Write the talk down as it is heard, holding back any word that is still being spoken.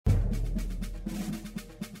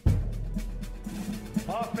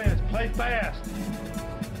Offense, play fast.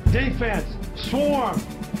 Defense, swarm.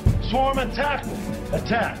 Swarm and tackle.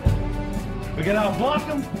 Attack. We got to out-block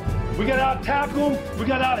them. We got to out-tackle them. We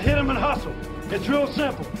got to out-hit them and hustle. It's real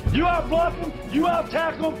simple. You out-block them, you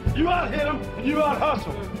out-tackle them, you out-hit them, and you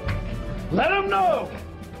out-hustle. Let them know.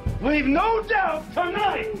 Leave no doubt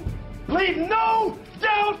tonight. Leave no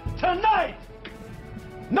doubt tonight.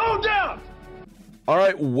 No doubt. All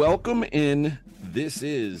right, welcome in. This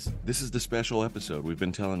is the special episode we've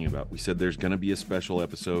been telling you about. We said there's going to be a special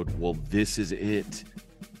episode. Well, this is it.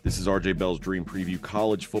 This is RJ Bell's Dream Preview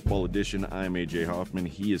College Football Edition. I'm AJ Hoffman.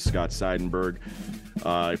 He is Scott Seidenberg.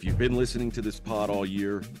 If you've been listening to this pod all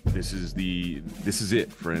year, this is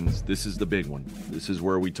it, friends. This is the big one. This is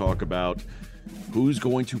where we talk about who's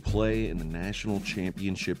going to play in the national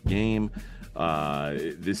championship game.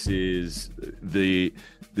 This is the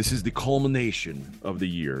culmination of the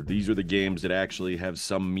year. These are the games that actually have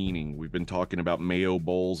some meaning. We've been talking about Mayo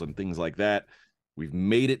Bowls and things like that. We've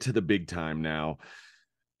made it to the big time now,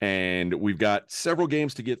 and we've got several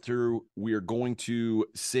games to get through. We are going to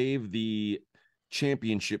save the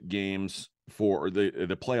championship games for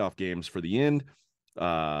the playoff games for the end.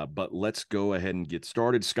 But let's go ahead and get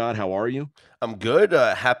started. Scott, how are you? I'm good.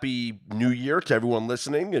 Happy New Year to everyone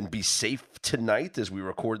listening, and be safe tonight as we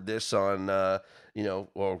record this on,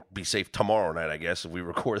 or be safe tomorrow night, I guess, if we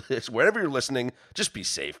record this. Wherever you're listening, just be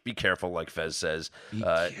safe. Be careful, like Fez says. Be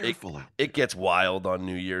careful. It gets wild on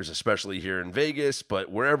New Year's, especially here in Vegas,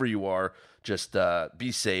 but wherever you are, just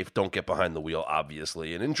be safe. Don't get behind the wheel,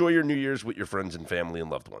 obviously, and enjoy your New Year's with your friends and family and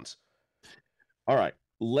loved ones. All right.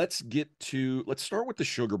 Let's start with the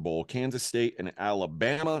Sugar Bowl. Kansas State and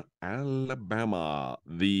Alabama.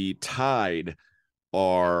 The Tide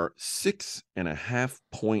are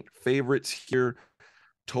 6.5-point favorites here.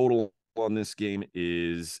 Total on this game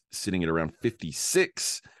is sitting at around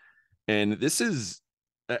 56. And this is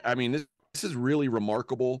really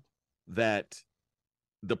remarkable that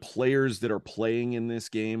the players that are playing in this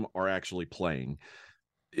game are actually playing.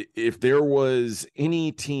 If there was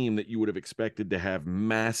any team that you would have expected to have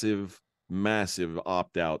massive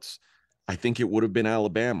opt-outs, I think it would have been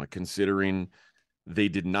Alabama, considering they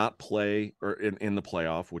did not play or in the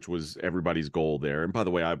playoff, which was everybody's goal there. And by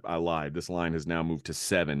the way, I lied. This line has now moved to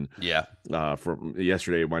 7. Yeah. From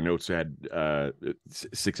yesterday, my notes had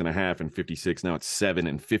 6.5 and 56. Now it's 7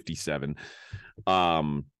 and 57.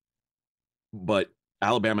 But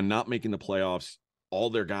Alabama not making the playoffs. All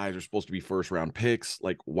their guys are supposed to be first-round picks.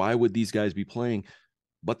 Like, why would these guys be playing?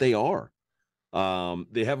 But they are.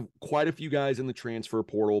 They have quite a few guys in the transfer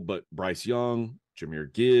portal, but Bryce Young,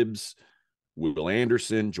 Jahmyr Gibbs, Will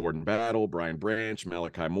Anderson, Jordan Battle, Brian Branch,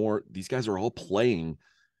 Malachi Moore, these guys are all playing,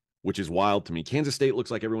 which is wild to me. Kansas State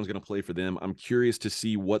looks like everyone's going to play for them. I'm curious to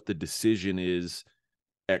see what the decision is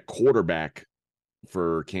at quarterback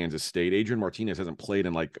for Kansas State. Adrian Martinez hasn't played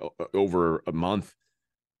in like over a month.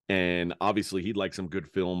 And obviously he'd like some good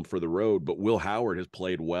film for the road, but Will Howard has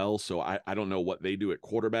played well. So I don't know what they do at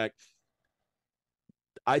quarterback.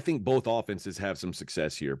 I think both offenses have some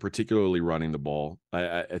success here, particularly running the ball.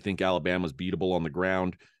 I think Alabama's beatable on the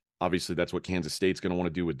ground. Obviously that's what Kansas State's going to want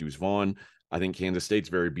to do with Deuce Vaughn. I think Kansas State's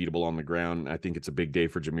very beatable on the ground. I think it's a big day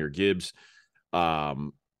for Jahmyr Gibbs.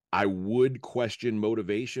 I would question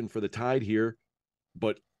motivation for the Tide here,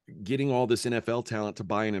 but getting all this NFL talent to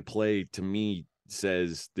buy in and play, to me,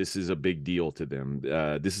 says this is a big deal to them.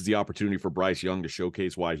 This is the opportunity for Bryce Young to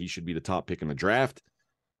showcase why he should be the top pick in the draft,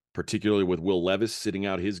 particularly with Will Levis sitting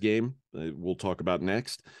out his game. We'll talk about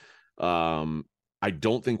next. I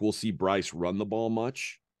don't think we'll see Bryce run the ball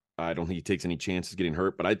much. I don't think he takes any chances getting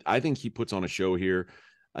hurt, but I think he puts on a show here.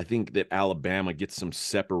 I think that Alabama gets some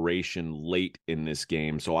separation late in this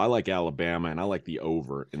game. So I like Alabama, and I like the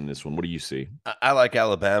over in this one. What do you see? I like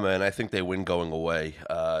Alabama, and I think they win going away.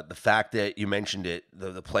 The fact that you mentioned it,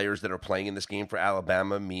 the players that are playing in this game for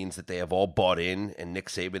Alabama means that they have all bought in, and Nick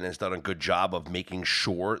Saban has done a good job of making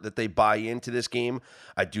sure that they buy into this game.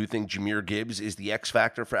 I do think Jahmyr Gibbs is the X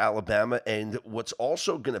factor for Alabama, and what's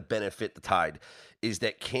also going to benefit the Tide is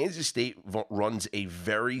that Kansas State runs a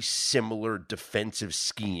very similar defensive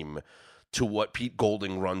scheme to what Pete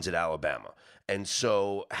Golding runs at Alabama. And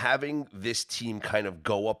so having this team kind of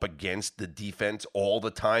go up against the defense all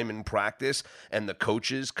the time in practice and the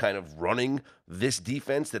coaches kind of running this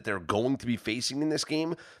defense that they're going to be facing in this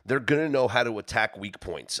game, they're going to know how to attack weak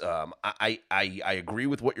points. I agree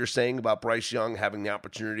with what you're saying about Bryce Young having the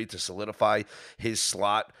opportunity to solidify his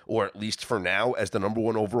slot, or at least for now, as the number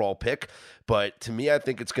 1 overall pick. But to me, I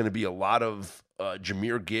think it's going to be a lot of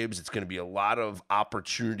Jahmyr Gibbs. It's going to be a lot of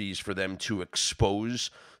opportunities for them to expose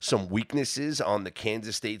some weaknesses on the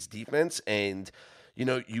Kansas State's defense. And, you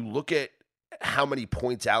know, you look at how many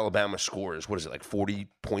points Alabama scores. What is it, like 40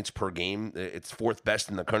 points per game? It's fourth best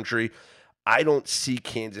in the country. I don't see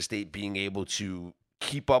Kansas State being able to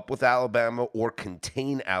keep up with Alabama or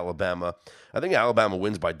contain Alabama. I think Alabama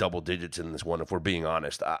wins by double digits in this one, if we're being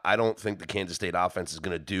honest. I don't think the Kansas State offense is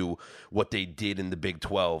going to do what they did in the Big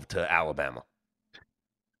 12 to Alabama.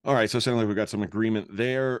 All right, so it sounds like we got some agreement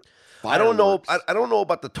there. I don't know. I don't know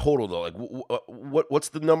about the total though. Like, what's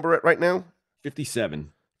the number at right now?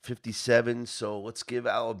 57. 57. So let's give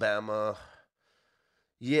Alabama.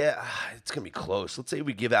 Yeah, it's gonna be close. Let's say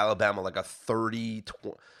we give Alabama like a 30.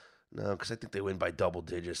 No, because I think they win by double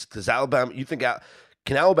digits. Does Alabama? You think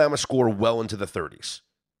can Alabama score well into the 30s?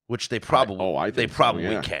 Which they probably, I think they probably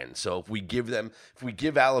so, yeah. can. So if we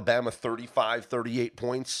give Alabama 35, 38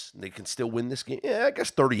 points, they can still win this game. Yeah, I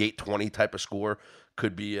guess 38-20 type of score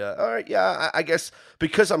could be. All right, yeah, I guess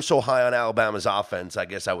because I'm so high on Alabama's offense, I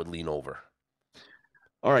guess I would lean over.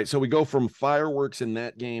 All right, so we go from fireworks in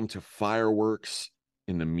that game to fireworks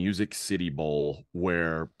in the Music City Bowl,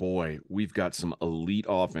 where, boy, we've got some elite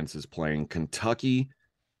offenses playing. Kentucky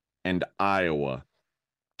and Iowa.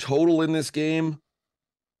 Total in this game,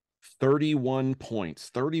 31 points,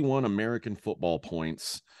 31 American football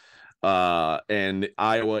points. And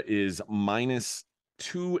Iowa is minus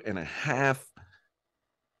 2.5.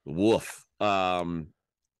 Woof.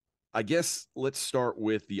 I guess let's start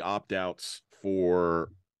with the opt-outs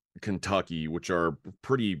for Kentucky, which are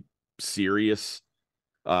pretty serious.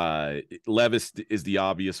 Levis is the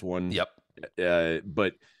obvious one. Yep.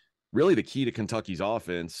 But really the key to Kentucky's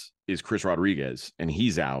offense is Chris Rodriguez, and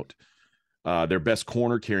he's out. Their best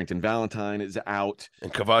corner, Carrington Valentine, is out.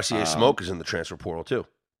 And Cavassier Smoke is in the transfer portal too.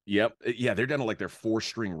 Yep. Yeah, they're down to like their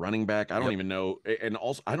 4-string running back. I don't even know. And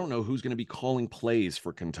also, I don't know who's going to be calling plays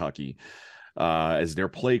for Kentucky as their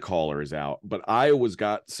play caller is out. But Iowa's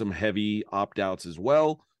got some heavy opt-outs as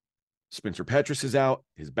well. Spencer Petras is out.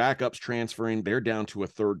 His backup's transferring. They're down to a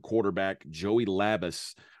third quarterback, Joey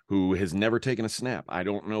Labus, who has never taken a snap. I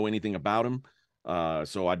don't know anything about him.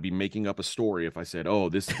 So I'd be making up a story if I said, oh,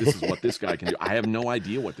 this is what this guy can do. I have no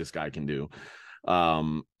idea what this guy can do.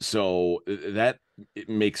 So that it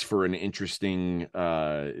makes for an interesting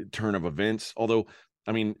turn of events. Although,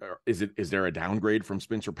 I mean, is there a downgrade from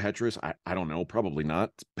Spencer Petras? I don't know. Probably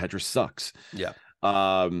not. Petras sucks. Yeah.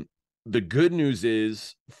 The good news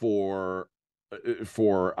is for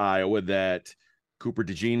Iowa that Cooper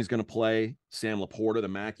DeJean is going to play. Sam Laporta, the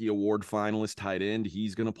Mackey Award finalist, tight end,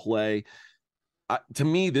 he's going to play. To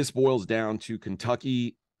me, this boils down to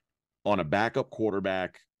Kentucky on a backup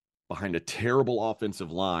quarterback behind a terrible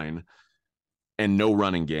offensive line and no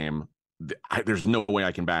running game. There's no way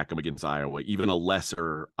I can back them against Iowa, even a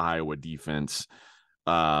lesser Iowa defense.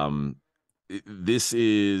 This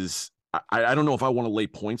is, I don't know if I want to lay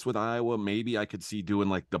points with Iowa. Maybe I could see doing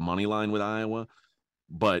like the money line with Iowa,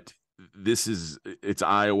 but it's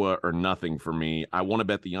Iowa or nothing for me. I want to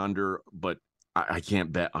bet the under, but I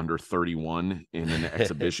can't bet under 31 in an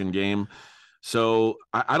exhibition game. So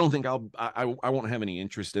I don't think I won't have any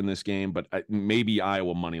interest in this game, but maybe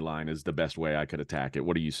Iowa money line is the best way I could attack it.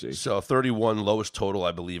 What do you see? So 31, lowest total,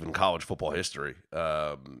 I believe, in college football history.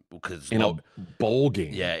 Because in a bowl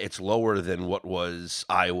game. Yeah, it's lower than what was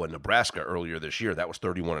Iowa and Nebraska earlier this year. That was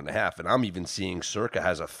 31.5. And I'm even seeing Circa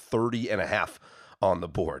has a 30.5 on the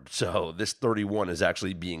board. So this 31 is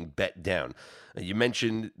actually being bet down. You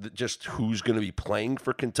mentioned just who's going to be playing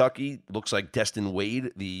for Kentucky. Looks like Destin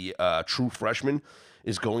Wade, the true freshman,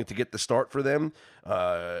 is going to get the start for them. You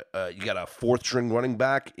got a fourth-string running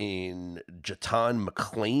back in Jatan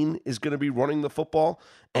McClain is going to be running the football.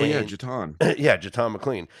 Jatan. Yeah, Jatan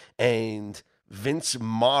McClain. And Vince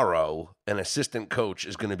Morrow, an assistant coach,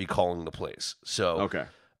 is going to be calling the plays. So okay.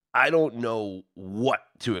 I don't know what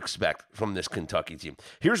to expect from this Kentucky team.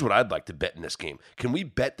 Here's what I'd like to bet in this game. Can we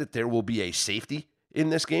bet that there will be a safety in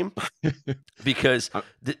this game? Because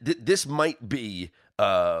this might be,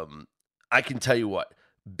 I can tell you what,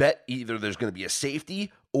 bet either there's going to be a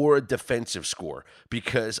safety or a defensive score,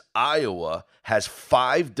 because Iowa has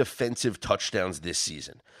 5 defensive touchdowns this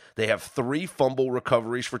season. They have 3 fumble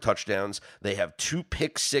recoveries for touchdowns. They have 2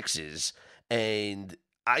 pick sixes, and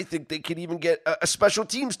I think they could even get a special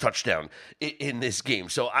teams touchdown in this game.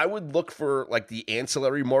 So I would look for like the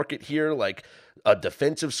ancillary market here, like a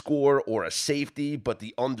defensive score or a safety, but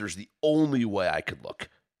the under's the only way I could look.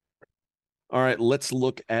 All right, let's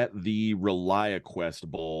look at the ReliaQuest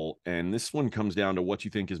Bowl, and this one comes down to what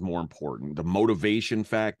you think is more important. The motivation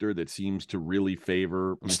factor that seems to really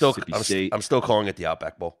favor Mississippi State. I'm still calling it the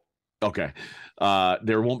Outback Bowl. Okay.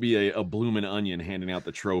 There won't be a bloomin' onion handing out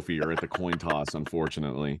the trophy or at the coin toss,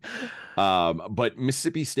 unfortunately. But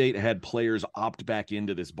Mississippi State had players opt back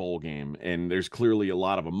into this bowl game, and there's clearly a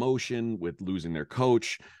lot of emotion with losing their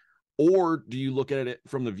coach. Or do you look at it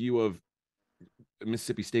from the view of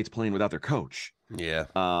Mississippi State's playing without their coach? Yeah.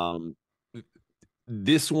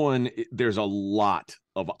 This one, there's a lot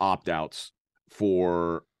of opt-outs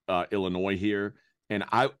for Illinois here. And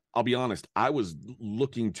I'll be honest, I was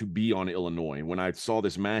looking to be on Illinois. When I saw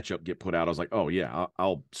this matchup get put out, I was like, oh, yeah,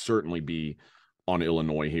 I'll certainly be on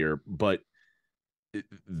Illinois here. But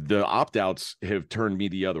the opt-outs have turned me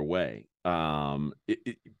the other way.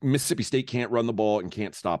 Mississippi State can't run the ball and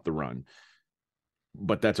can't stop the run.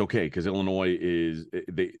 But that's okay because Illinois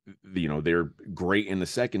they're great in the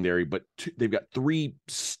secondary, but they've got 3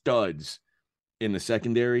 studs in the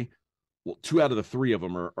secondary. Well, 2 out of the 3 of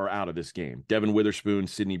them are out of this game. Devin Witherspoon,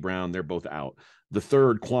 Sidney Brown, they're both out. The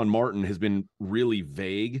third, Quan Martin, has been really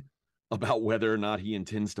vague about whether or not he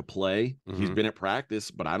intends to play. He's been at practice,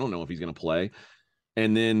 but I don't know if he's going to play.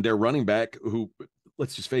 And then their running back, who,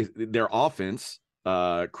 let's just face it, their offense,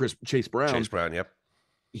 Chase Brown. Yep.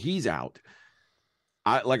 He's out.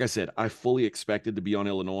 Like I said, I fully expected to be on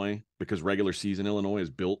Illinois because regular season Illinois is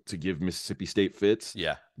built to give Mississippi State fits.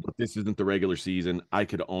 Yeah. But this isn't the regular season. I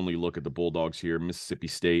could only look at the Bulldogs here, Mississippi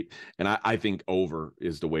State, and I think over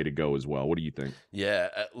is the way to go as well. What do you think? Yeah,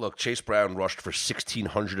 look, Chase Brown rushed for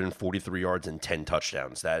 1,643 yards and 10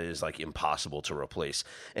 touchdowns. That is like impossible to replace.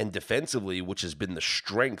 And defensively, which has been the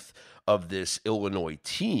strength of this Illinois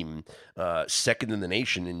team, second in the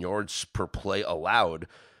nation in yards per play allowed,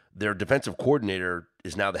 their defensive coordinator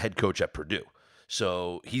is now the head coach at Purdue.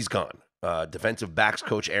 So he's gone. Defensive backs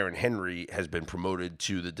coach Aaron Henry has been promoted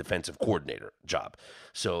to the defensive coordinator job.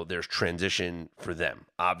 So there's transition for them.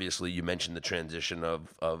 Obviously, you mentioned the transition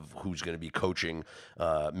of who's going to be coaching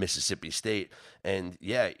Mississippi State. And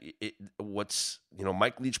yeah,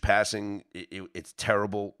 Mike Leach passing, it's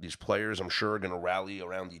terrible. These players, I'm sure, are going to rally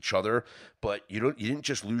around each other. But you didn't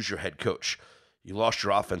just lose your head coach. You lost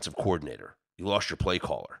your offensive coordinator. You lost your play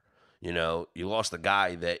caller. You lost the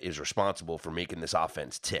guy that is responsible for making this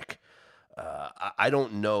offense tick. I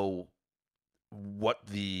don't know what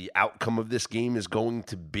the outcome of this game is going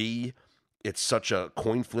to be. It's such a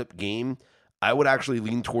coin flip game. I would actually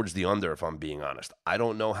lean towards the under, if I'm being honest. I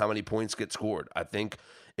don't know how many points get scored. I think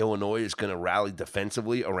Illinois is going to rally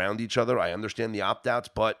defensively around each other. I understand the opt-outs,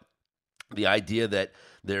 but the idea that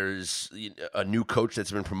there's a new coach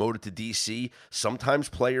that's been promoted to DC, sometimes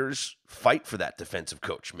players fight for that defensive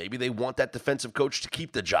coach. Maybe they want that defensive coach to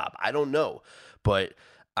keep the job. I don't know. But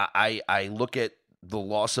I look at the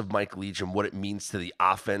loss of Mike Leach and what it means to the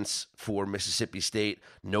offense for Mississippi State.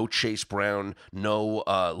 No Chase Brown, no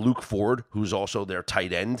Luke Ford, who's also their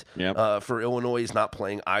tight end for Illinois, is not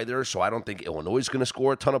playing either. So I don't think Illinois is going to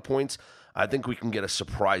score a ton of points. I think we can get a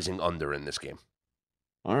surprising under in this game.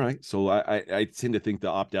 All right, so I tend to think the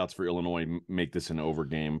opt-outs for Illinois make this an over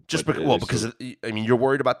game. Because you're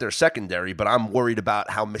worried about their secondary, but I'm worried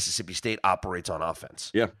about how Mississippi State operates on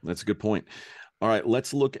offense. Yeah, that's a good point. All right,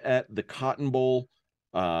 let's look at the Cotton Bowl,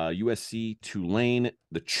 USC, Tulane,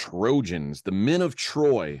 the Trojans, the men of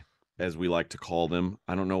Troy, as we like to call them.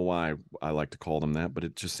 I don't know why I like to call them that, but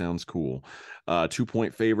it just sounds cool.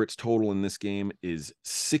 2-point favorites total in this game is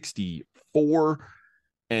 64,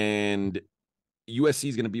 and USC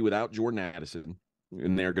is going to be without Jordan Addison,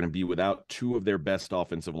 and they're going to be without 2 of their best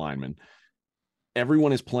offensive linemen.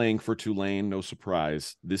 Everyone is playing for Tulane, no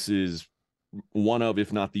surprise. This is one of,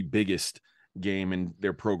 if not the biggest game in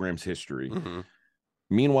their program's history. Mm-hmm.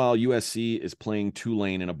 Meanwhile, USC is playing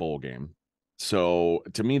Tulane in a bowl game. So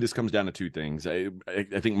to me, this comes down to 2 things. I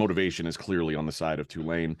think motivation is clearly on the side of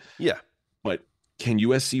Tulane. Yeah. But can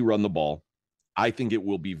USC run the ball? I think it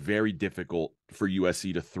will be very difficult for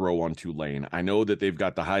USC to throw on Tulane. I know that they've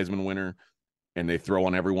got the Heisman winner and they throw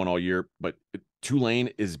on everyone all year, but Tulane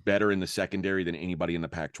is better in the secondary than anybody in the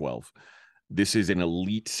Pac-12. This is an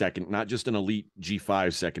elite not just an elite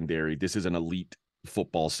G5 secondary. This is an elite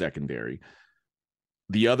football secondary.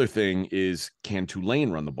 The other thing is, can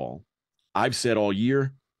Tulane run the ball? I've said all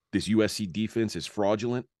year, this USC defense is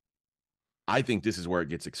fraudulent. I think this is where it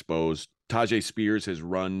gets exposed. Tajay Spears has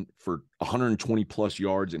run for 120 plus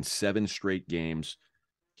yards in 7 straight games.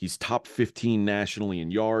 He's top 15 nationally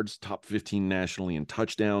in yards, top 15 nationally in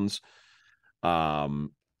touchdowns. I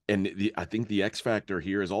think the X factor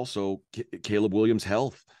here is also Caleb Williams'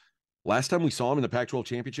 health. Last time we saw him in the Pac-12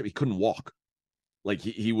 championship, he couldn't walk. Like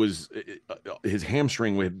he was, his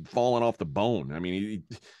hamstring had fallen off the bone. I mean,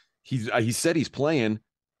 he said he's playing,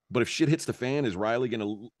 but if shit hits the fan, is Riley going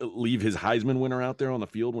to leave his Heisman winner out there on the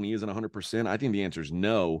field when he isn't 100%? I think the answer is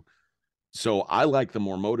no. So I like the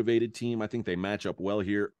more motivated team. I think they match up well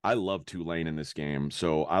here. I love Tulane in this game.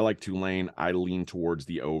 So I like Tulane. I lean towards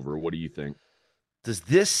the over. What do you think? Does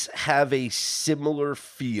this have a similar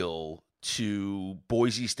feel to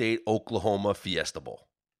Boise State, Oklahoma Fiesta Bowl?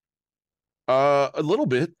 A little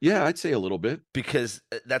bit. Yeah, I'd say a little bit. Because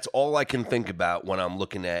that's all I can think about when I'm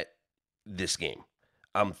looking at this game.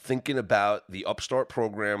 I'm thinking about the upstart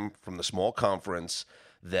program from the small conference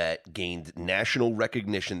that gained national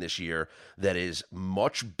recognition this year that is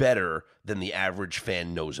much better than the average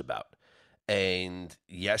fan knows about. And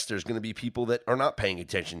yes, there's going to be people that are not paying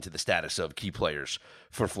attention to the status of key players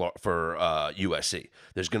for USC.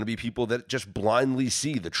 There's going to be people that just blindly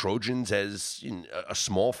see the Trojans as a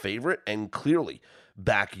small favorite and clearly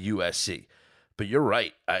back USC. But you're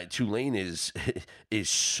right. Tulane is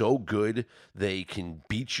so good. They can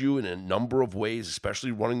beat you in a number of ways,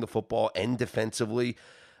 especially running the football and defensively.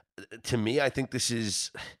 To me, I think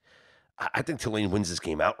Tulane wins this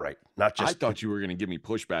game outright. Not just. I thought you were going to give me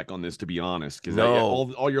pushback on this, to be honest, because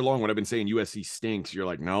no. all year long when I've been saying USC stinks, you're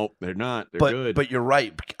like, no, they're not. They're good. But you're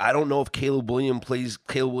right. I don't know if Caleb Williams plays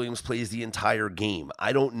the entire game.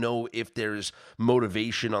 I don't know if there's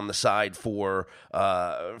motivation on the side for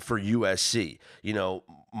USC.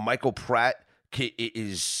 Michael Pratt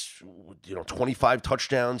is 25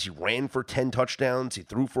 touchdowns. He ran for 10 touchdowns. He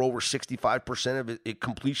threw for over 65% of it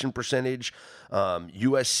completion percentage.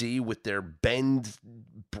 USC with their bend,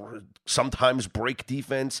 sometimes break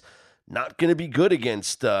defense, not going to be good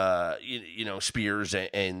against Spears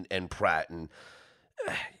and Pratt. And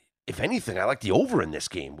if anything, I like the over in this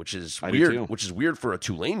game, which is weird. Which is weird for a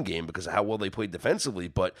Tulane game because of how well they played defensively.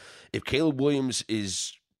 But if Caleb Williams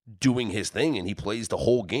is doing his thing and he plays the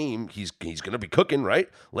whole game, he's going to be cooking, right?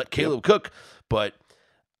 Let Caleb cook. But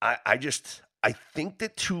I think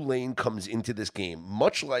that Tulane comes into this game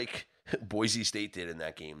much like Boise State did in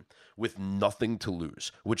that game with nothing to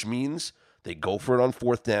lose, which means they go for it on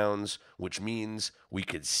fourth downs, which means we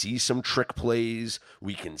could see some trick plays,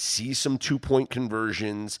 we can see some 2-point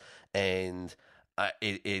conversions, and I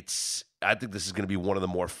think this is going to be one of the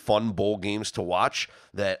more fun bowl games to watch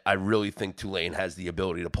that I really think Tulane has the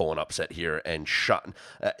ability to pull an upset here and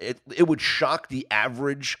it would shock the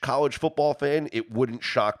average college football fan. It wouldn't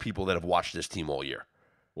shock people that have watched this team all year.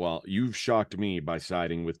 Well, you've shocked me by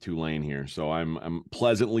siding with Tulane here, so I'm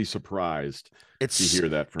pleasantly surprised to hear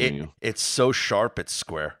that from you. It's so sharp, it's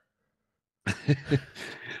square.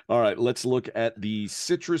 All right, let's look at the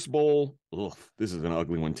Citrus Bowl. Ugh, this is an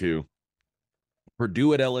ugly one too.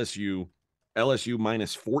 Purdue at LSU. LSU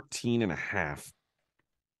minus 14.5.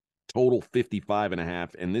 Total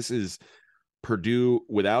 55.5. And this is Purdue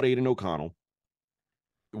without Aiden O'Connell,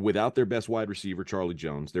 without their best wide receiver, Charlie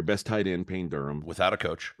Jones, their best tight end, Payne Durham. Without a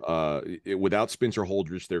coach. Without Spencer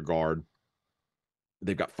Holdridge, their guard.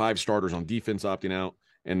 They've got 5 starters on defense opting out,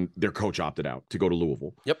 and their coach opted out to go to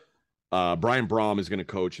Louisville. Yep. Brian Brom is going to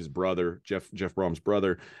coach his brother, Jeff Brom's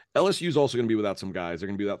brother. LSU is also going to be without some guys. They're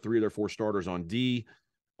going to be without 3 of their 4 starters on D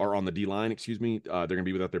line, excuse me. They're going to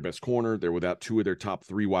be without their best corner. They're without 2 of their top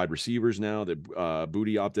 3 wide receivers now that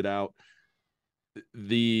Booty opted out.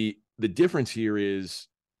 The difference here is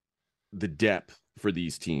the depth for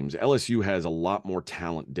these teams. LSU has a lot more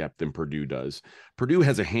talent depth than Purdue does. Purdue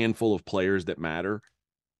has a handful of players that matter,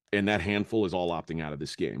 and that handful is all opting out of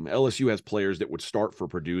this game. LSU has players that would start for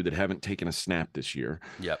Purdue that haven't taken a snap this year.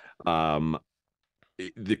 Yep. The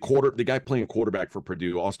guy playing quarterback for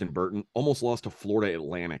Purdue, Austin Burton, almost lost to Florida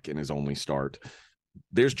Atlantic in his only start.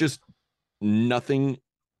 There's just nothing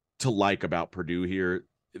to like about Purdue here.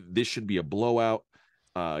 This should be a blowout.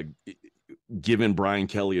 Given Brian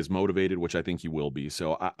Kelly is motivated, which I think he will be.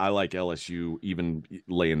 So I like LSU even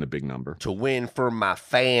laying the big number. To win for my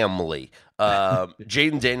family.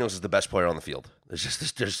 Jaden Daniels is the best player on the field.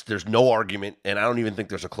 There's no argument, and I don't even think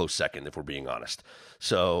there's a close second, if we're being honest.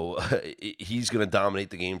 So he's going to dominate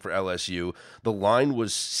the game for LSU. The line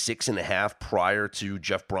was 6.5 prior to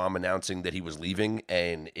Jeff Brom announcing that he was leaving,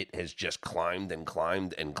 and it has just climbed and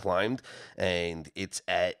climbed and climbed, and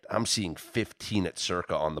I'm seeing 15 at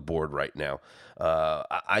Circa on the board right now.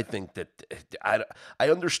 I think that I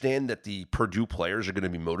understand that the Purdue players are going to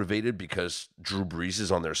be motivated because Drew Brees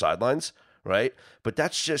is on their sidelines, right? But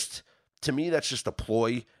to me, that's just a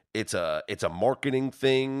ploy. It's a marketing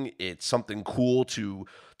thing. It's something cool to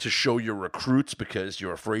to show your recruits because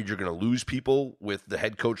you're afraid you're going to lose people with the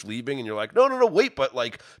head coach leaving, and you're like, no, wait, but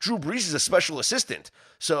like Drew Brees is a special assistant,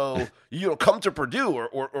 so come to Purdue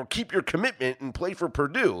or keep your commitment and play for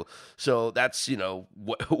Purdue. So that's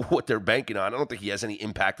what they're banking on. I don't think he has any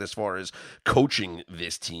impact as far as coaching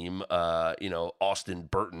this team. Austin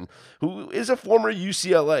Burton, who is a former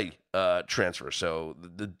UCLA transfer, so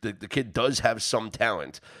the kid does have some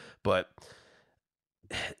talent, but.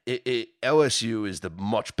 LSU is the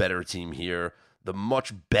much better team here, the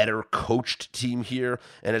much better coached team here.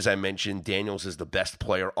 And as I mentioned, Daniels is the best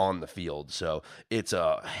player on the field. So it's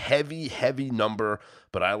a heavy, heavy number,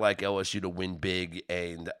 but I like LSU to win big.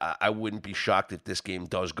 And I wouldn't be shocked if this game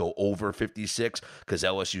does go over 56 because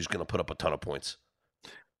LSU is going to put up a ton of points.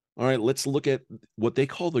 All right, let's look at what they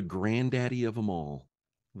call the granddaddy of them all,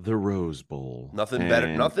 the Rose Bowl. Nothing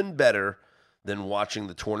better than watching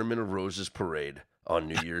the Tournament of Roses parade on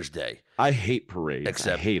New Year's Day. I hate parades.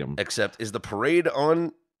 I hate them. Except, is the parade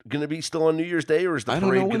going to be still on New Year's Day, or is the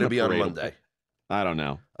parade going to be on Monday? I don't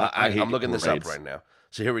know. I'm looking this up right now.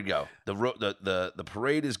 So here we go. The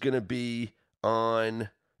parade is going to be on.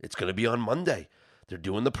 It's going to be on Monday. They're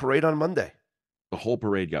doing the parade on Monday. The whole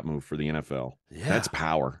parade got moved for the NFL. Yeah. That's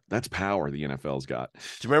power. That's power the NFL's got.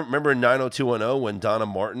 Do you remember in 90210 when Donna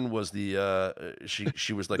Martin was the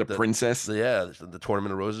she was like the princess? The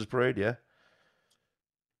Tournament of Roses parade, yeah.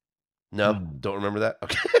 No, don't remember that?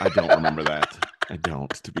 Okay. I don't remember that. I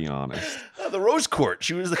don't, to be honest. The Rose Court.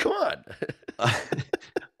 She was come on.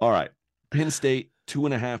 All right. Penn State,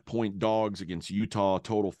 2.5-point dogs against Utah,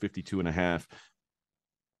 total 52.5.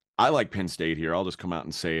 I like Penn State here. I'll just come out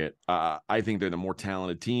and say it. I think they're the more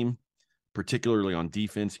talented team, particularly on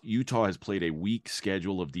defense. Utah has played a weak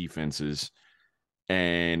schedule of defenses,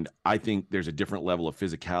 and I think there's a different level of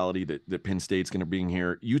physicality that Penn State's going to bring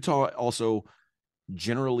here. Utah also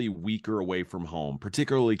generally weaker away from home,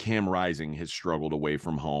 particularly Cam Rising has struggled away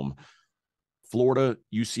from home. Florida,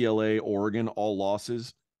 UCLA, Oregon, all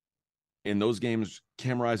losses. In those games,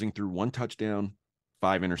 Cam Rising threw 1 touchdown,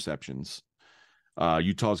 5 interceptions.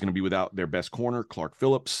 Utah is going to be without their best corner, Clark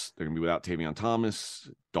Phillips. They're going to be without Tavion Thomas,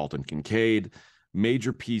 Dalton Kincaid.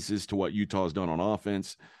 Major pieces to what Utah has done on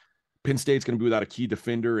offense. Penn State's going to be without a key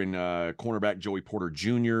defender and cornerback Joey Porter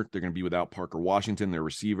Jr. They're going to be without Parker Washington, their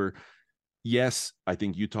receiver. Yes, I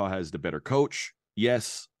think Utah has the better coach.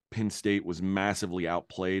 Yes, Penn State was massively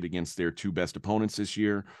outplayed against their 2 best opponents this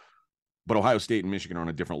year. But Ohio State and Michigan are on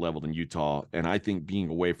a different level than Utah. And I think being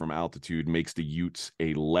away from altitude makes the Utes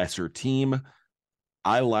a lesser team.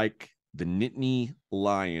 I like the Nittany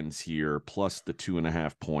Lions here, plus the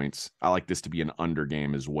 2.5 points. I like this to be an under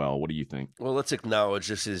game as well. What do you think? Well, let's acknowledge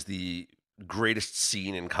this is the greatest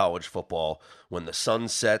scene in college football when the sun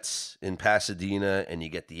sets in Pasadena and you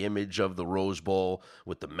get the image of the Rose Bowl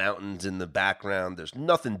with the mountains in the background. There's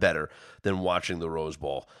nothing better than watching the Rose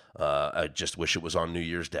Bowl. I just wish it was on New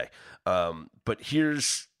Year's Day. But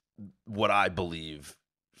here's what I believe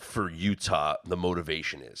for Utah the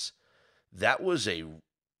motivation is. That was a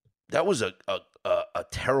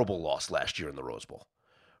terrible loss last year in the Rose Bowl,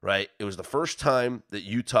 right? It was the first time that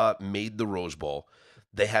Utah made the Rose Bowl.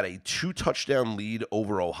 They had a 2-touchdown lead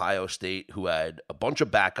over Ohio State, who had a bunch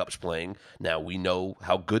of backups playing. Now, we know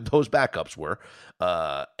how good those backups were.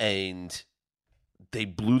 And they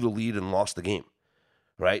blew the lead and lost the game,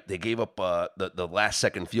 right? They gave up the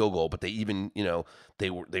last-second field goal, but they even,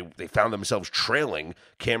 they found themselves trailing.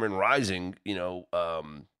 Cameron Rising, it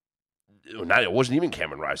wasn't even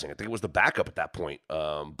Cameron Rising. I think it was the backup at that point,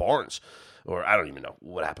 Barnes. Or I don't even know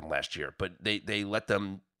what happened last year. But they let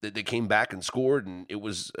them... They came back and scored, and it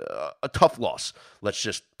was a tough loss. Let's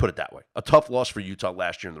just put it that way. A tough loss for Utah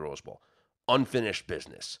last year in the Rose Bowl. Unfinished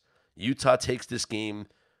business. Utah takes this game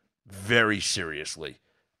very seriously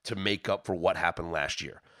to make up for what happened last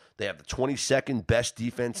year. They have the 22nd best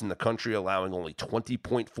defense in the country, allowing only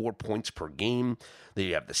 20.4 points per game. They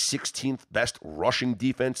have the 16th best rushing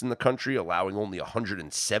defense in the country, allowing only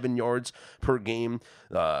 107 yards per game.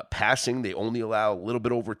 Passing, they only allow a little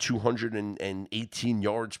bit over 218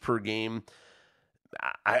 yards per game.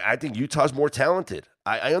 I think Utah's more talented.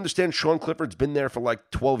 I understand Sean Clifford's been there for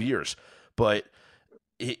like 12 years, but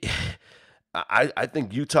I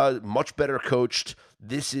think Utah much better coached.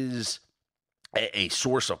 This is a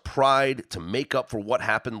source of pride to make up for what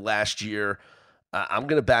happened last year. I'm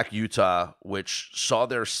going to back Utah, which saw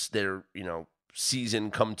their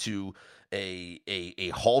season come to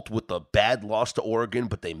a halt with a bad loss to Oregon,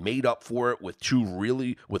 but they made up for it with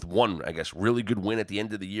one, I guess, really good win at the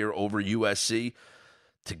end of the year over USC.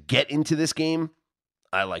 To get into this game,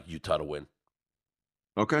 I like Utah to win.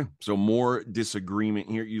 Okay, so more disagreement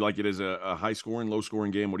here. You like it as a high-scoring,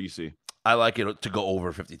 low-scoring game? What do you see? I like it to go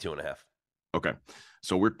over 52.5. Okay.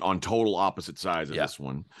 So we're on total opposite sides of this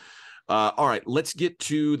one. All right, let's get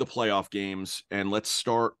to the playoff games, and let's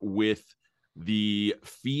start with the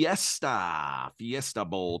Fiesta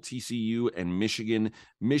Bowl, TCU and Michigan.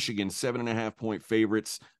 Michigan, 7.5-point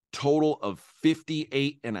favorites, total of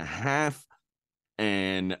 58.5.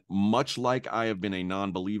 And much like I have been a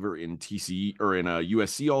non-believer in TCU or in a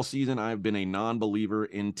USC all season, I have been a non-believer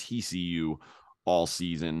in TCU all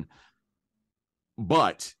season.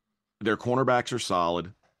 But their cornerbacks are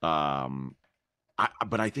solid.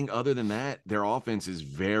 But I think other than that, their defense is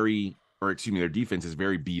very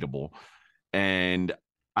beatable. And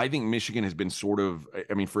I think Michigan has been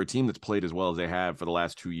for a team that's played as well as they have for the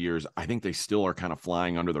last 2 years, I think they still are kind of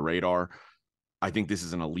flying under the radar. I think this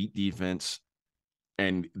is an elite defense.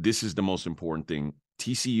 And this is the most important thing.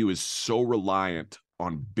 TCU is so reliant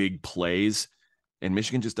on big plays, and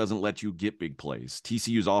Michigan just doesn't let you get big plays.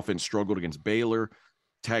 TCU's offense struggled against Baylor,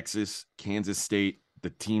 Texas, Kansas State, the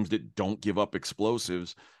teams that don't give up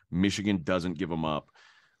explosives. Michigan doesn't give them up.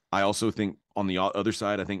 I also think on the other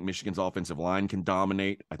side, I think Michigan's offensive line can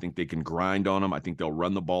dominate. I think they can grind on them. I think they'll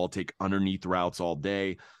run the ball, take underneath routes all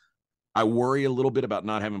day. I worry a little bit about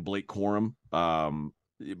not having Blake Corum,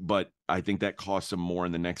 but I think that costs them more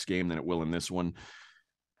in the next game than it will in this one.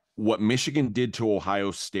 What Michigan did to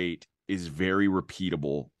Ohio State is very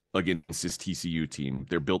repeatable against this TCU team.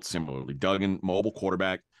 They're built similarly. Duggan, mobile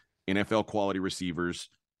quarterback, NFL quality receivers,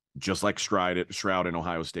 just like Stroud and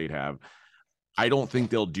Ohio State have. I don't think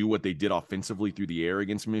they'll do what they did offensively through the air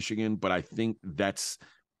against Michigan, but I think that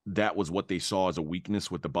was what they saw as a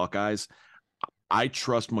weakness with the Buckeyes. I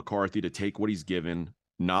trust McCarthy to take what he's given,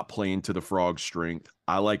 not play into the Frog's strength.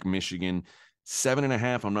 I like Michigan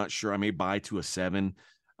 7.5. I'm not sure. I may buy to a 7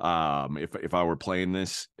 if I were playing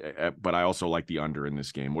this, but I also like the under in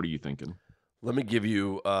this game. What are you thinking? Let me give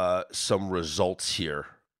you some results here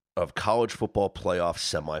of college football playoff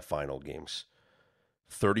semifinal games.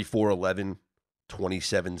 34-11,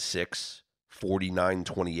 27-6,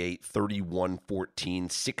 49-28, 31-14,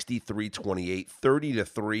 63-28,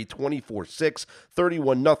 30-3, 24-6,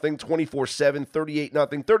 31-0, 24-7,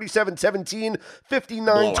 38-0, 37-17,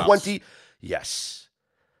 59-20. Yes.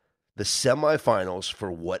 The semifinals,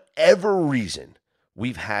 for whatever reason,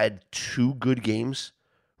 we've had 2 good games,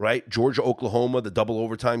 right? Georgia, Oklahoma, the double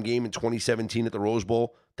overtime game in 2017 at the Rose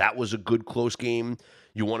Bowl. That was a good close game.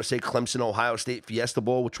 You want to say Clemson, Ohio State Fiesta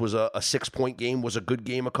Bowl, which was a 6-point game, was a good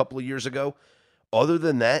game a couple of years ago. Other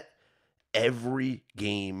than that, every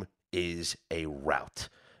game is a rout.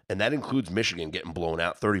 And that includes Michigan getting blown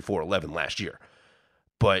out 34-11 last year.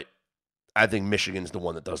 But I think Michigan's the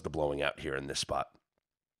one that does the blowing out here in this spot.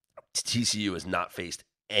 TCU has not faced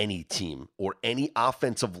any team or any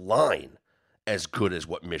offensive line as good as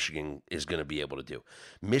what Michigan is going to be able to do.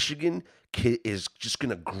 Michigan is just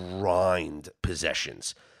going to grind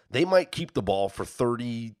possessions. They might keep the ball for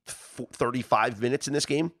 30, 35 minutes in this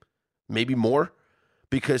game, maybe more,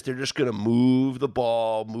 because they're just going to move the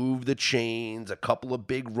ball, move the chains, a couple of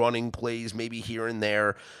big running plays maybe here and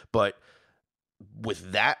there. But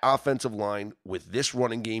with that offensive line, with this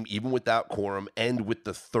running game, even without Corum, and with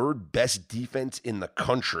the third best defense in the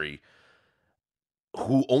country,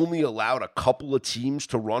 who only allowed a couple of teams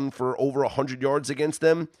to run for over 100 yards against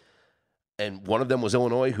them, and one of them was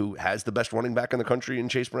Illinois, who has the best running back in the country in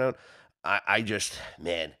Chase Brown. I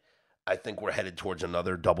think we're headed towards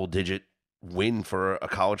another double-digit win for a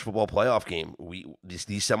college football playoff game. These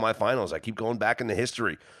semifinals, I keep going back into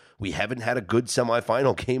history. We haven't had a good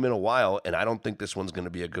semifinal game in a while, and I don't think this one's going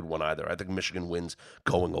to be a good one either. I think Michigan wins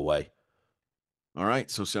going away. All right,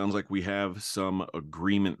 so sounds like we have some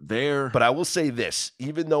agreement there. But I will say this,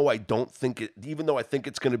 even though I think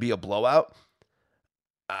it's going to be a blowout,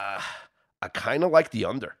 I kind of like the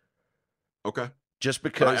under. Okay. Just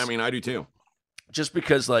because I do too. Just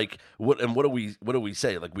because, what do we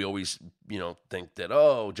say? Like, we always, think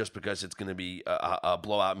that, just because it's going to be a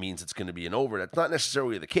blowout means it's going to be an over. That's not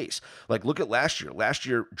necessarily the case. Like, look at last year. Last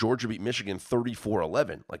year, Georgia beat Michigan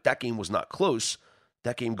 34-11. Like, that game was not close.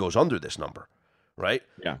 That game goes under this number, right?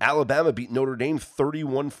 Yeah. Alabama beat Notre Dame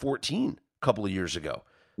 31-14 a couple of years ago.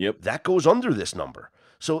 Yep. That goes under this number.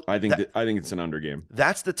 So I think it's an under game.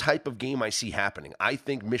 That's the type of game I see happening. I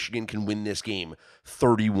think Michigan can win this game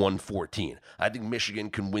 31-14. I think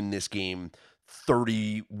Michigan can win this game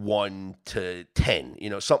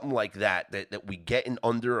 31-10. Something like that we get in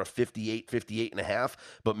under a 58.5,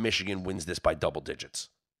 but Michigan wins this by double digits.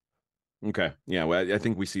 Okay. Yeah, well, I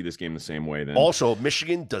think we see this game the same way then. Also,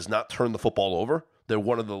 Michigan does not turn the football over. They're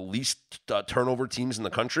one of the least turnover teams in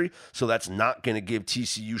the country, so that's not going to give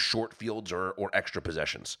TCU short fields or extra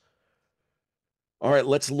possessions. All right,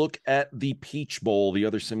 let's look at the Peach Bowl, the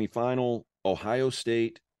other semifinal. Ohio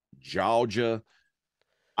State, Georgia.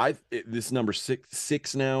 This is number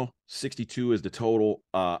six now. 62 is the total.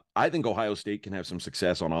 I think Ohio State can have some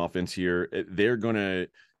success on offense here. They're gonna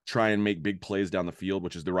try and make big plays down the field,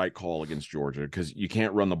 which is the right call against Georgia because you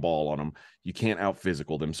can't run the ball on them. You can't out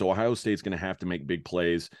physical them. So Ohio State's gonna have to make big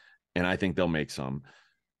plays, and I think they'll make some.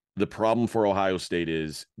 The problem for Ohio State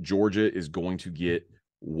is Georgia is going to get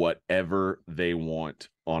whatever they want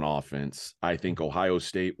on offense. I think Ohio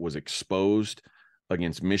State was exposed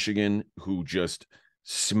against Michigan, who just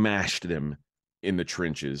smashed them in the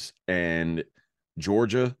trenches. And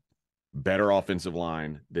Georgia, better offensive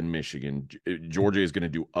line than Michigan. Georgia is going to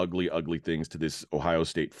do ugly, ugly things to this Ohio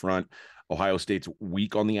State front. Ohio State's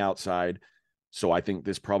weak on the outside. So I think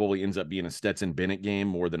this probably ends up being a Stetson Bennett game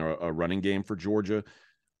more than a running game for Georgia.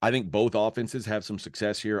 I think both offenses have some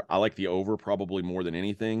success here. I like the over probably more than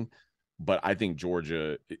anything, but I think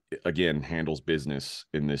Georgia again handles business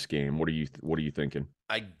in this game. What are you thinking?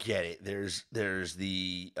 I get it. There's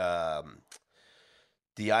the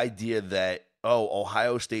idea that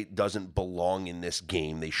Ohio State doesn't belong in this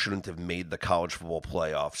game. They shouldn't have made the college football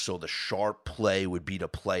playoff. So the sharp play would be to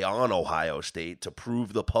play on Ohio State to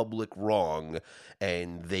prove the public wrong,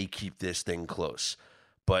 and they keep this thing close.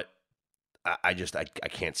 But I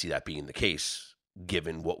can't see that being the case,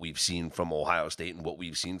 given what we've seen from Ohio State and what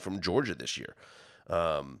we've seen from Georgia this year.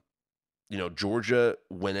 Georgia,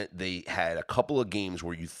 when they had a couple of games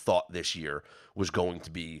where you thought this year was going to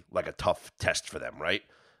be like a tough test for them, right?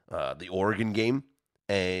 The Oregon game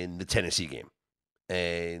and the Tennessee game.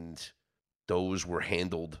 And those were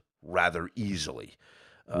handled rather easily.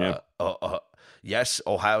 Yes,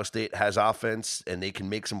 Ohio State has offense and they can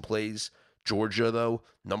make some plays. Georgia, though,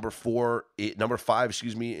 number 5,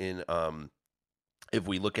 in if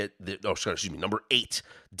we look at number 8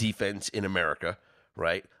 defense in America,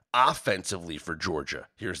 right? Offensively for Georgia,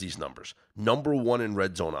 here's these numbers. Number 1 in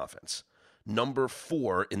red zone offense. Number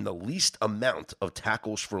 4 in the least amount of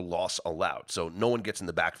tackles for loss allowed. So no one gets in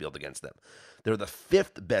the backfield against them. They're the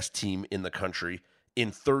 5th best team in the country in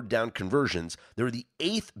third down conversions. They're the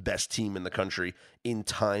 8th best team in the country in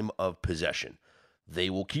time of possession. They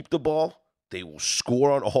will keep the ball. They will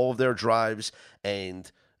score on all of their drives.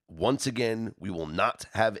 And once again, we will not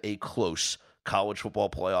have a close college football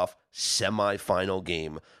playoff semifinal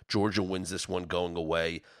game. Georgia wins this one going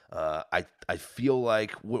away. I feel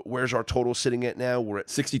like, where's our total sitting at now? We're at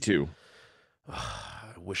 62.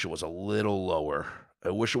 I wish it was a little lower.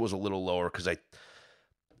 Because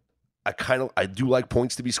I do like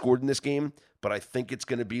points to be scored in this game, but I think it's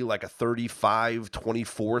going to be like a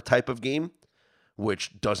 35-24 type of game,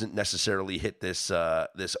 which doesn't necessarily hit this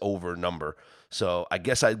over number. So I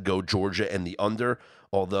guess I'd go Georgia and the under,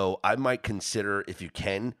 although I might consider, if you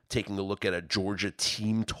can, taking a look at a Georgia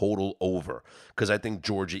team total over, because I think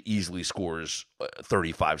Georgia easily scores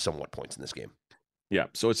 35 somewhat points in this game. Yeah,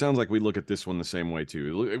 so it sounds like we look at this one the same way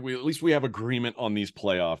too. At least we have agreement on these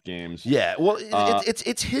playoff games. Yeah, well,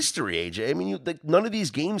 it's history, AJ. I mean, none of these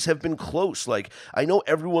games have been close. Like, I know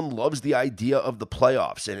everyone loves the idea of the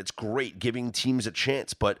playoffs, and it's great giving teams a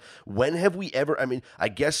chance. But when have we ever? I mean, I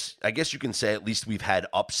guess you can say at least we've had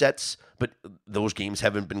upsets, but those games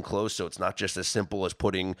haven't been close. So it's not just as simple as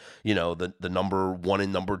putting, the number 1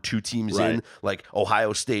 and number 2 teams in. Like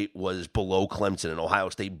Ohio State was below Clemson, and Ohio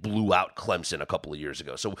State blew out Clemson a couple of years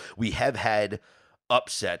ago. So we have had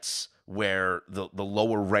upsets where the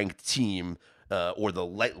lower ranked team or the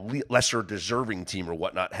lesser deserving team or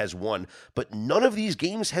whatnot has won, but none of these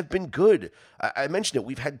games have been good. I mentioned it.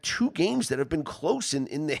 We've had 2 games that have been close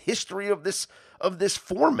in the history of this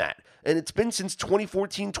format, and it's been since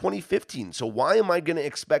 2014, 2015. So why am I going to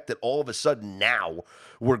expect that all of a sudden now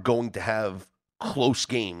we're going to have close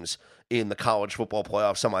games in the college football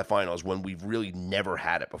playoff semifinals when we've really never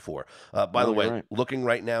had it before? By the way, right, looking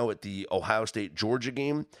right now at the Ohio State-Georgia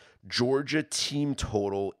game, Georgia team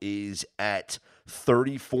total is at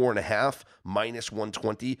 34.5 minus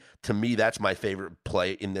 120. To me, that's my favorite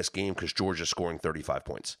play in this game because Georgia's scoring 35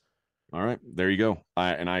 points. All right, there you go.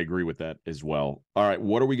 And I agree with that as well. All right,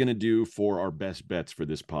 what are we going to do for our best bets for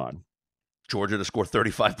this pod? Georgia to score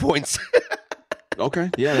 35 points. Okay,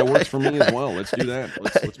 yeah, that works for me as well. Let's do that.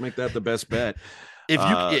 Let's make that the best bet.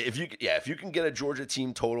 If you can get a Georgia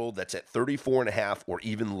team total that's at 34.5 or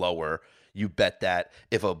even lower, you bet that.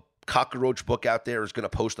 If a cockroach book out there is going to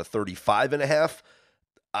post a 35.5,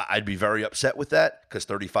 I'd be very upset with that because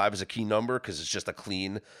 35 is a key number because it's just a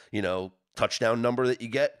clean, touchdown number that you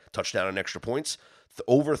get, touchdown and extra points.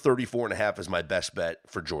 Over 34.5 is my best bet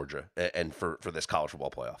for Georgia and for this college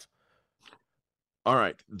football playoff. All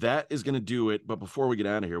right, that is going to do it. But before we get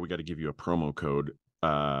out of here, we got to give you a promo code.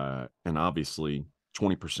 And obviously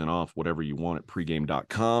 20% off whatever you want at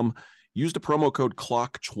pregame.com. Use the promo code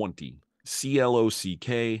CLOCK20,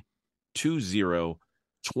 CLOCK 20,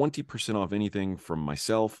 20% off anything from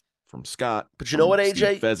myself, from Scott. But you know what, AJ?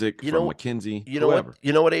 Steve Fezzik, from McKinsey. You know what?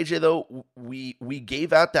 You know what, AJ? Though we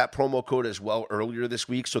gave out that promo code as well earlier this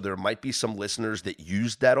week, so there might be some listeners that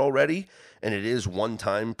used that already, and it is one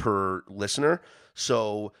time per listener.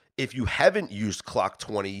 So if you haven't used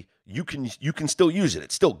Clock20, you can still use it.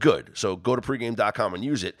 It's still good. So go to pregame.com and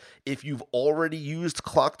use it. If you've already used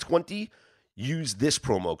Clock20, use this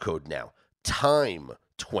promo code now,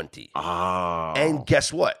 Time20. Oh. And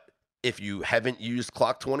guess what? If you haven't used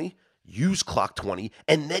Clock20, use Clock20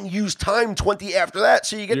 and then use Time20 after that.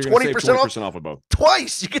 So you get 20% off of both.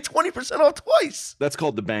 Twice. You get 20% off twice. That's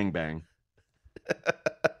called the bang bang.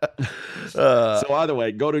 So either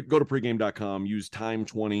way, go to pregame.com, use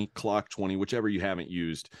Time20, Clock20, whichever you haven't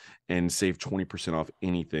used, and save 20% off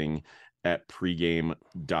anything at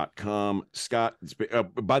pregame.com. Scott,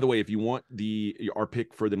 by the way, if you want our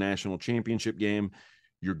pick for the national championship game,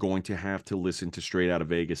 you're going to have to listen to Straight Out of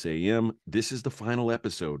Vegas AM. This is the final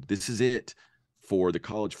episode. This is it for the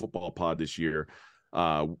college football pod this year.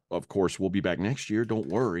 Of course, we'll be back next year. Don't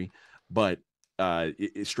worry. But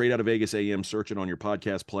Straight Out of Vegas AM, search it on your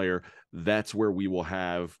podcast player. That's where we will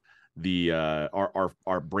have the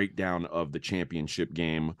our breakdown of the championship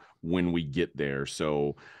game when we get there.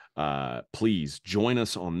 So please join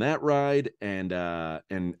us on that ride. And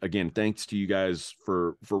again, thanks to you guys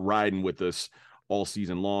for riding with us all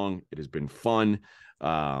season long. It has been fun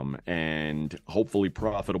and hopefully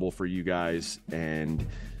profitable for you guys. And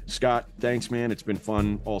Scott, thanks, man. It's been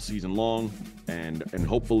fun all season long, and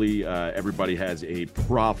hopefully everybody has a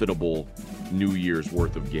profitable New Year's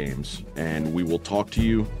worth of games. And we will talk to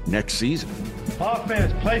you next season.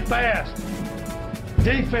 Offense, play fast.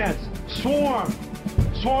 Defense, swarm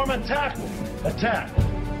and tackle, attack.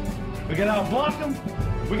 We got out block them,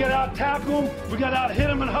 we got out tackle them, we got out hit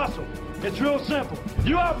them and hustle. It's real simple.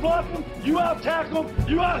 You out block them, you out tackle them,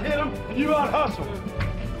 you out hit them, and you out hustle.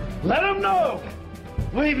 Let them know.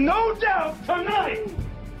 Leave no doubt tonight.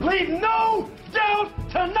 Leave no doubt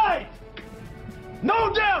tonight.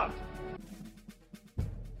 No doubt.